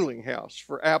cooling house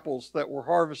for apples that were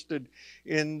harvested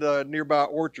in the nearby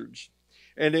orchards.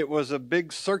 And it was a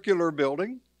big circular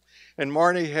building. And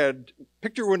Marney had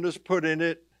picture windows put in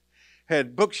it,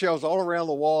 had bookshelves all around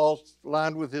the walls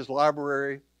lined with his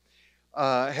library,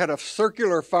 had a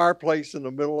circular fireplace in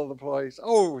the middle of the place.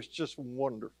 Oh, it was just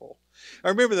wonderful. I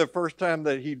remember the first time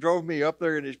that he drove me up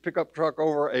there in his pickup truck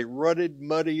over a rutted,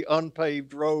 muddy,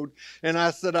 unpaved road. And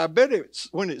I said, I bet it's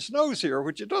when it snows here,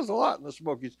 which it does a lot in the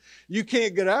Smokies, you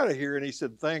can't get out of here. And he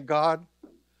said, thank God.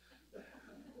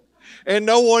 And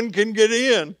no one can get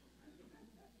in.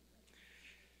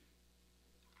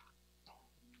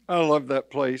 I love that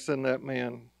place and that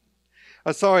man.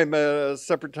 I saw him at a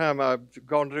separate time. I've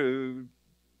gone to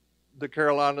the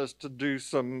Carolinas to do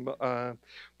some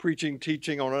preaching,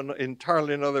 teaching on an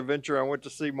entirely another venture. I went to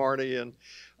see Marney, and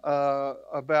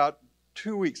about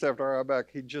 2 weeks after I got back,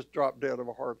 he just dropped dead of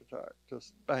a heart attack.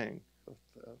 Just bang.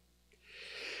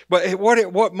 But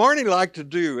what Marney liked to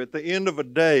do at the end of a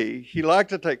day, he liked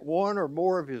to take one or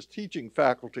more of his teaching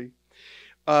faculty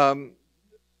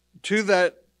to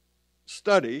that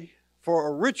study for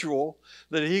a ritual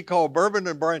that he called bourbon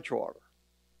and branch water.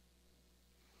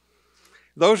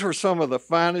 Those were some of the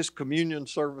finest communion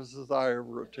services I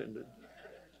ever attended,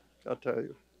 I'll tell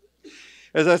you.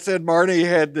 As I said, Marney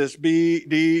had this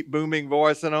deep, booming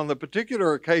voice, and on the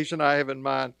particular occasion I have in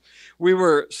mind, we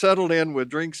were settled in with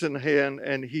drinks in hand,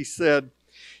 and he said,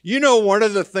 you know, one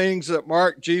of the things that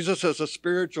marked Jesus as a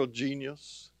spiritual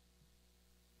genius?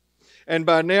 And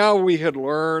by now we had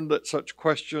learned that such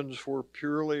questions were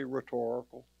purely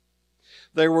rhetorical.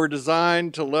 They were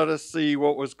designed to let us see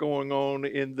what was going on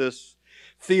in this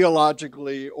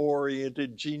theologically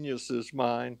oriented genius's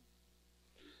mind.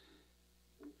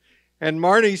 And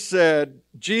Marney said,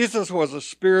 Jesus was a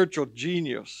spiritual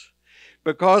genius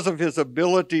because of his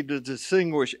ability to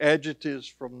distinguish adjectives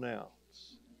from nouns.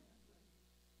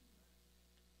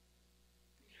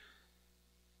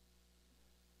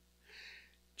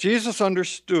 Jesus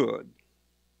understood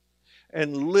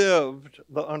and lived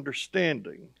the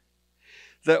understanding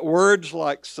that words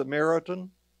like Samaritan,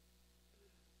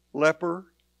 leper,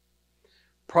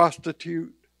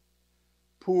 prostitute,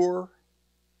 poor,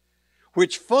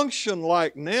 which function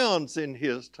like nouns in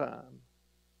his time,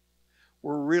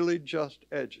 were really just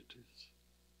adjectives.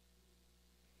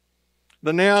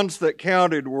 The nouns that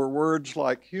counted were words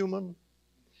like human,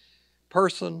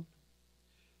 person,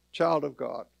 child of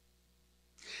God.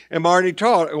 And Marty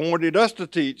taught and wanted us to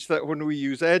teach that when we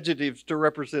use adjectives to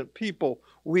represent people,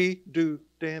 we do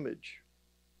damage.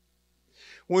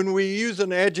 When we use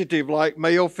an adjective like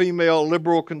male, female,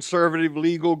 liberal, conservative,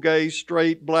 legal, gay,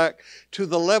 straight, black, to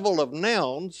the level of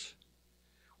nouns,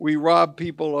 we rob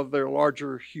people of their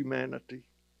larger humanity.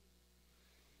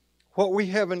 What we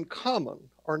have in common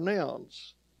are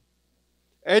nouns.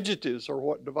 Adjectives are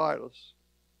what divide us.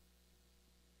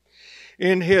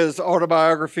 In his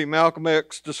autobiography, Malcolm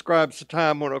X describes the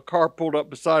time when a car pulled up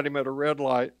beside him at a red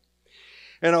light,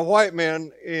 and a white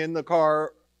man in the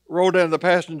car rolled down the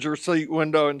passenger seat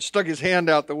window and stuck his hand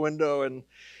out the window and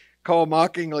called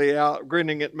mockingly out,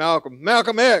 grinning at Malcolm,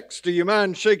 "Malcolm X, do you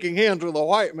mind shaking hands with a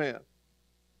white man?"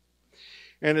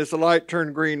 And as the light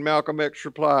turned green, Malcolm X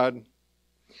replied,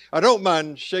 "I don't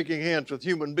mind shaking hands with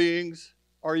human beings.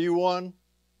 Are you one?"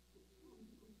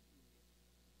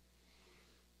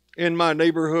 In my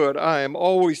neighborhood, I am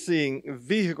always seeing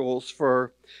vehicles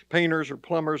for painters or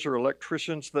plumbers or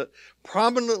electricians that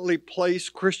prominently place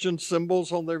Christian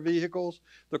symbols on their vehicles,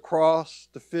 the cross,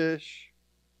 the fish,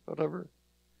 whatever.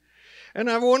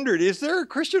 And I've wondered, is there a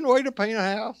Christian way to paint a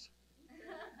house?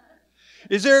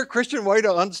 Is there a Christian way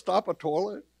to unstop a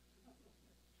toilet?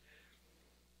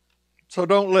 So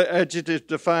don't let adjectives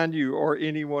define you or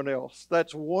anyone else.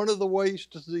 That's one of the ways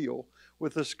to deal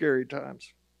with the scary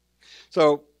times.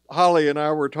 So Holly and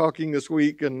I were talking this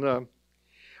week, and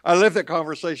I left that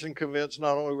conversation convinced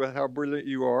not only with how brilliant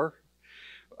you are,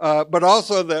 but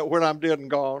also that when I'm dead and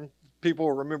gone, people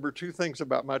will remember two things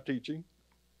about my teaching.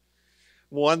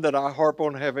 One, that I harp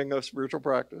on having a spiritual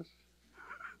practice,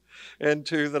 and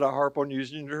two, that I harp on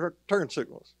using turn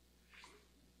signals.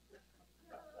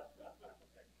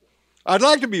 I'd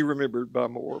like to be remembered by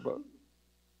more, but...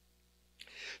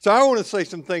 So I want to say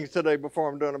some things today before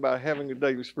I'm done about having a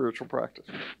daily spiritual practice.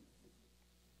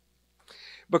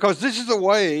 Because this is a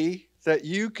way that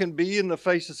you can be in the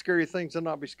face of scary things and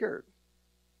not be scared.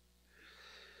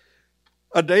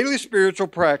 A daily spiritual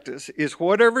practice is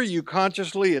whatever you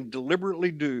consciously and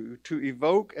deliberately do to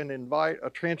evoke and invite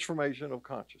a transformation of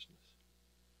consciousness.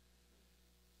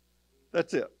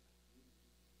 That's it.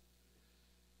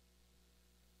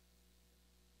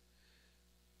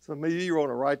 So maybe you want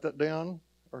to write that down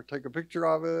or take a picture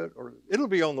of it, or it'll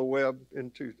be on the web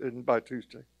by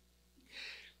Tuesday.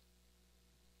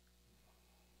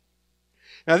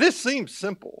 Now this seems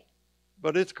simple,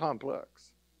 but it's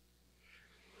complex.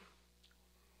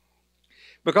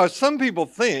 Because some people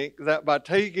think that by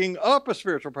taking up a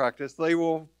spiritual practice, they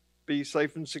will be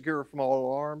safe and secure from all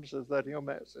alarms, as that hymn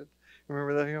said.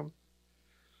 Remember that hymn?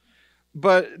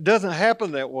 But it doesn't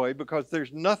happen that way because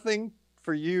there's nothing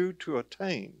for you to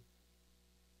attain.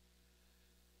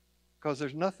 Because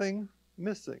there's nothing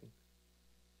missing.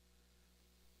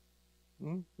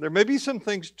 There may be some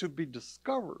things to be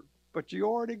discovered, but you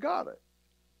already got it.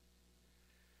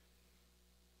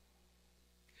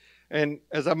 And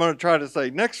as I'm going to try to say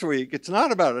next week, it's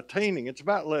not about attaining, it's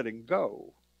about letting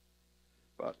go.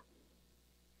 But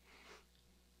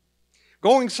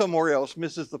going somewhere else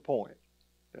misses the point.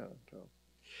 Yeah,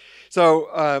 so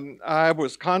I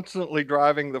was constantly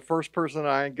driving the first person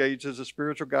I engaged as a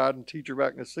spiritual guide and teacher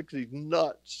back in the 60s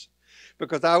nuts,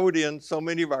 because I would end so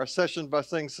many of our sessions by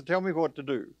saying, "So tell me what to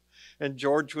do." And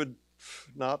George would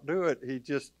not do it.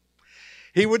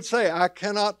 He would say, "I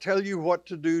cannot tell you what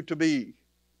to do to be."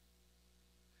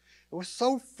 It was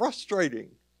so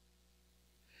frustrating.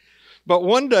 But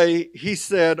one day he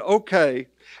said, "Okay,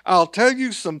 I'll tell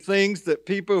you some things that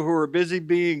people who are busy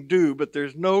being do, but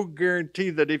there's no guarantee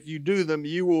that if you do them,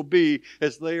 you will be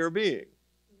as they are being."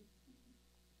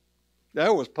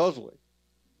 That was puzzling.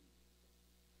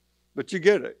 But you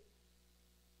get it.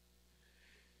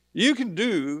 You can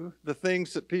do the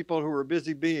things that people who are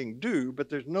busy being do, but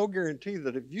there's no guarantee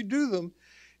that if you do them,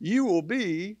 you will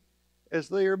be as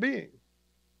they are being.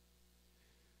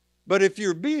 But if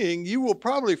you're being, you will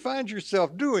probably find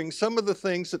yourself doing some of the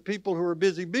things that people who are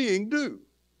busy being do.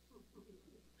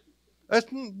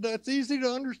 That's easy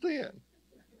to understand.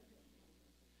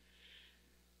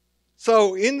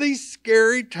 So in these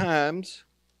scary times,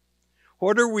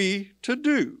 what are we to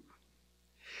do?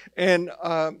 And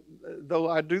though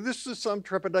I do this with some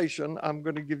trepidation, I'm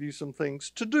going to give you some things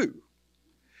to do.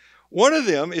 One of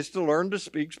them is to learn to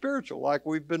speak spiritual, like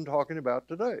we've been talking about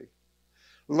today.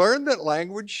 Learn that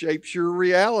language shapes your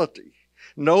reality.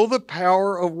 Know the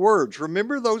power of words.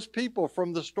 Remember those people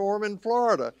from the storm in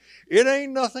Florida. It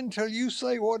ain't nothing till you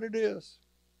say what it is.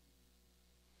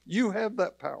 You have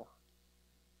that power.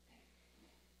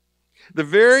 The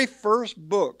very first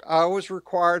book I was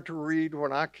required to read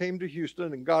when I came to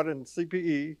Houston and got in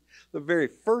CPE, the very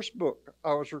first book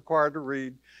I was required to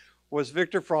read was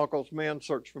Viktor Frankl's Man's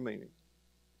Search for Meaning.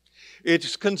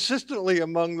 It's consistently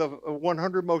among the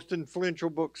 100 most influential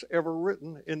books ever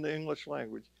written in the English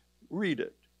language. Read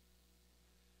it.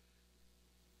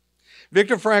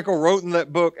 Viktor Frankl wrote in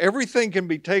that book, everything can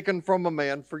be taken from a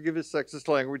man, forgive his sexist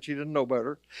language, he didn't know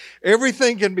better.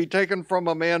 Everything can be taken from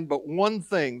a man but one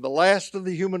thing, the last of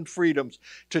the human freedoms,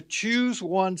 to choose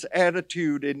one's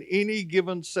attitude in any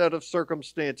given set of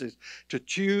circumstances, to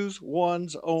choose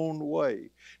one's own way.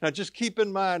 Now just keep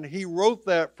in mind, he wrote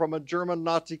that from a German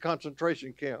Nazi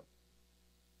concentration camp.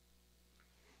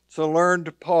 So learn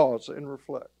to pause and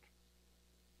reflect.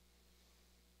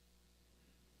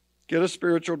 Get a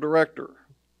spiritual director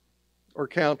or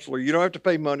counselor. You don't have to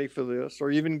pay money for this,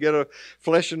 or even get a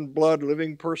flesh and blood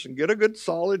living person. Get a good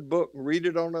solid book and read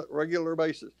it on a regular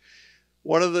basis.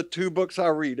 One of the 2 books I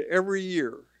read every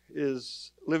year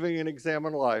is Living an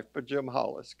Examined Life by Jim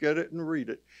Hollis. Get it and read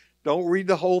it. Don't read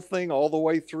the whole thing all the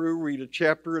way through. Read a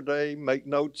chapter a day. Make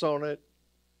notes on it.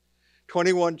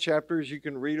 21 chapters, you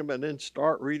can read them and then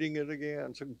start reading it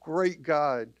again. It's a great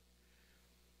guide.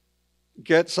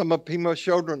 Get some of Pema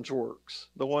Chodron's works,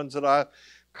 the ones that I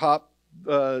copped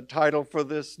title for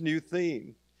this new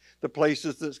theme, The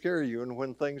Places That Scare You and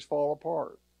When Things Fall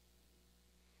Apart.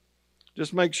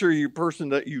 Just make sure your person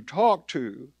that you talk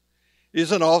to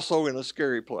isn't also in a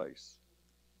scary place.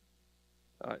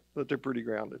 All right, that they're pretty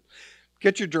grounded.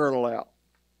 Get your journal out.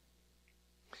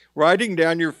 Writing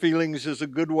down your feelings is a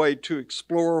good way to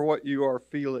explore what you are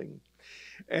feeling.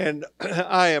 And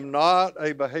I am not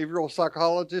a behavioral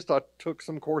psychologist. I took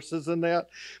some courses in that.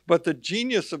 But the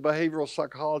genius of behavioral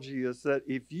psychology is that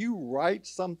if you write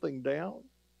something down,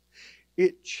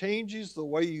 it changes the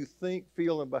way you think,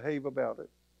 feel, and behave about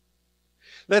it.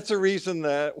 That's the reason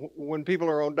that when people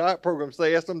are on diet programs,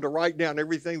 they ask them to write down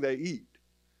everything they eat.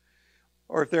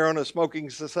 Or if they're on a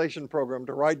smoking cessation program,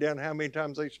 to write down how many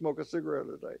times they smoke a cigarette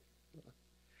a day.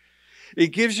 It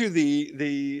gives you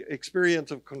the experience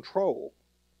of control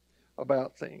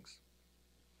about things.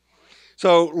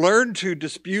 So learn to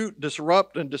dispute,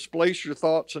 disrupt, and displace your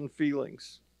thoughts and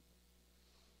feelings.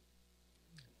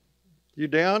 You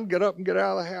down? Get up and get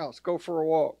out of the house. Go for a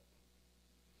walk.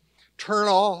 Turn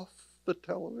off the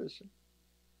television.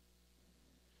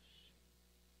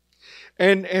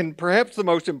 And perhaps the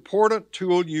most important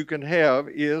tool you can have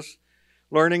is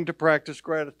learning to practice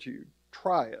gratitude.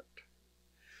 Try it.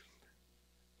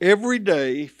 Every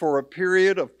day for a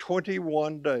period of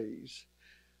 21 days,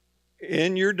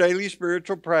 in your daily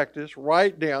spiritual practice,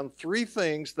 write down 3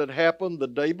 things that happened the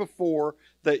day before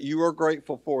that you are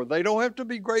grateful for. They don't have to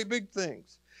be great big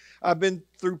things. I've been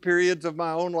through periods of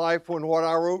my own life when what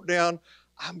I wrote down,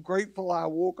 I'm grateful I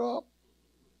woke up.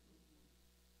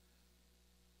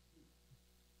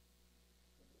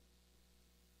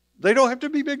 They don't have to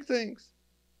be big things.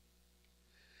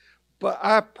 But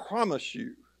I promise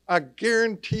you, I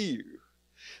guarantee you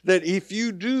that if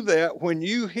you do that, when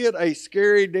you hit a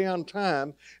scary down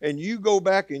time and you go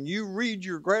back and you read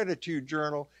your gratitude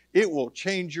journal, it will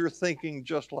change your thinking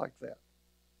just like that.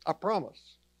 I promise.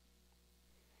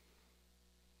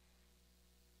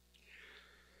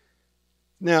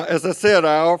 Now, as I said,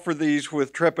 I offer these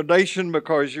with trepidation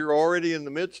because you're already in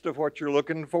the midst of what you're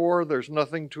looking for. There's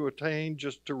nothing to attain,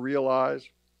 just to realize.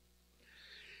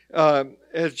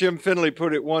 As Jim Finley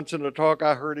put it once in a talk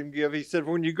I heard him give, he said,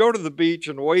 when you go to the beach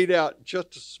and wade out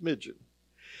just a smidgen,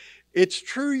 it's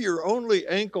true you're only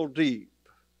ankle deep,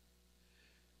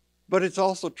 but it's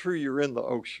also true you're in the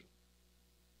ocean.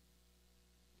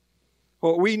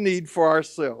 What we need for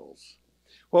ourselves,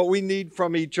 what we need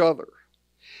from each other,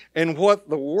 and what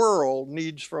the world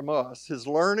needs from us is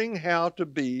learning how to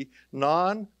be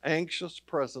non-anxious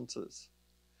presences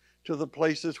to the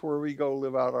places where we go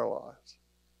live out our lives.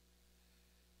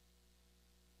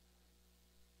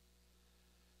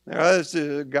 Now, there's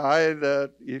a guy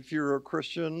that if you're a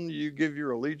Christian, you give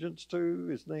your allegiance to.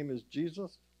 His name is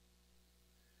Jesus.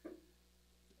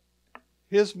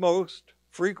 His most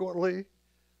frequently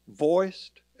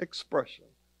voiced expression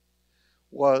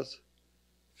was,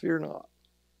 fear not.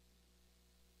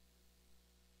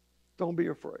 Don't be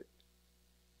afraid.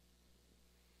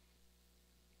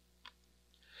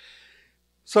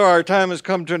 So our time has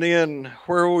come to an end.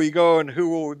 Where will we go and who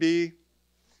will we be?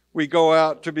 We go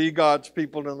out to be God's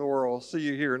people in the world. See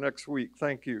you here next week.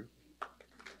 Thank you.